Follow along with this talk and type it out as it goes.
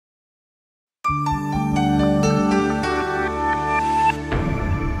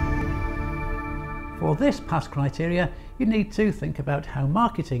For this pass criteria, you need to think about how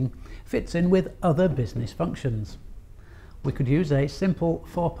marketing fits in with other business functions. We could use a simple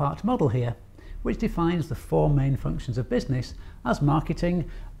four-part model here, which defines the four main functions of business as marketing,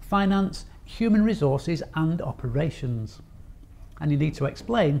 finance, human resources and operations. And you need to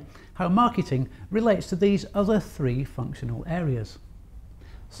explain how marketing relates to these other three functional areas.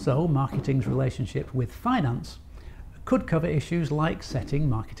 So marketing's relationship with finance could cover issues like setting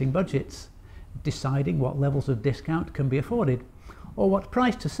marketing budgets, deciding what levels of discount can be afforded, or what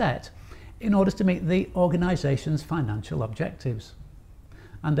price to set in order to meet the organisation's financial objectives.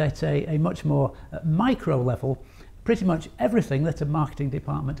 And at a much more micro level, pretty much everything that a marketing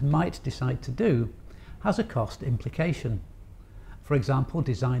department might decide to do has a cost implication. For example,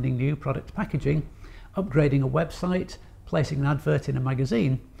 designing new product packaging, upgrading a website, placing an advert in a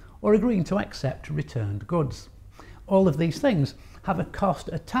magazine, or agreeing to accept returned goods. All of these things have a cost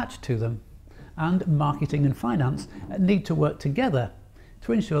attached to them, and marketing and finance need to work together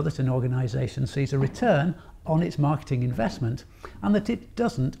to ensure that an organisation sees a return on its marketing investment and that it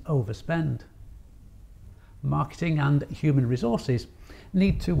doesn't overspend. Marketing and human resources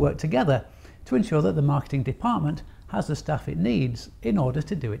need to work together to ensure that the marketing department has the staff it needs in order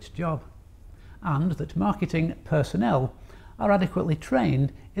to do its job, and that marketing personnel are adequately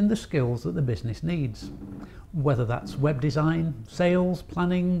trained in the skills that the business needs, whether that's web design, sales,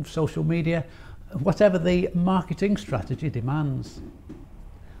 planning, social media, whatever the marketing strategy demands.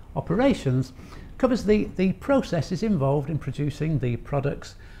 Operations covers the processes involved in producing the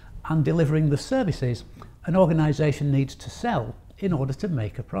products and delivering the services an organisation needs to sell in order to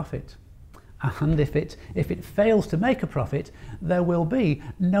make a profit. And if it fails to make a profit, there will be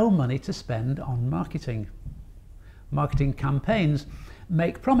no money to spend on marketing. Marketing campaigns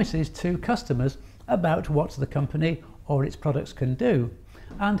make promises to customers about what the company or its products can do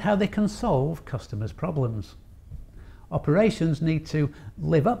and how they can solve customers' problems. Operations need to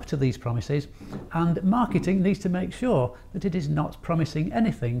live up to these promises, and marketing needs to make sure that it is not promising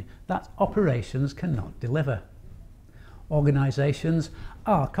anything that operations cannot deliver. Organisations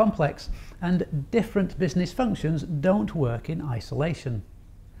are complex, and different business functions don't work in isolation.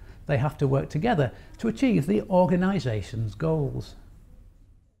 They have to work together to achieve the organisation's goals.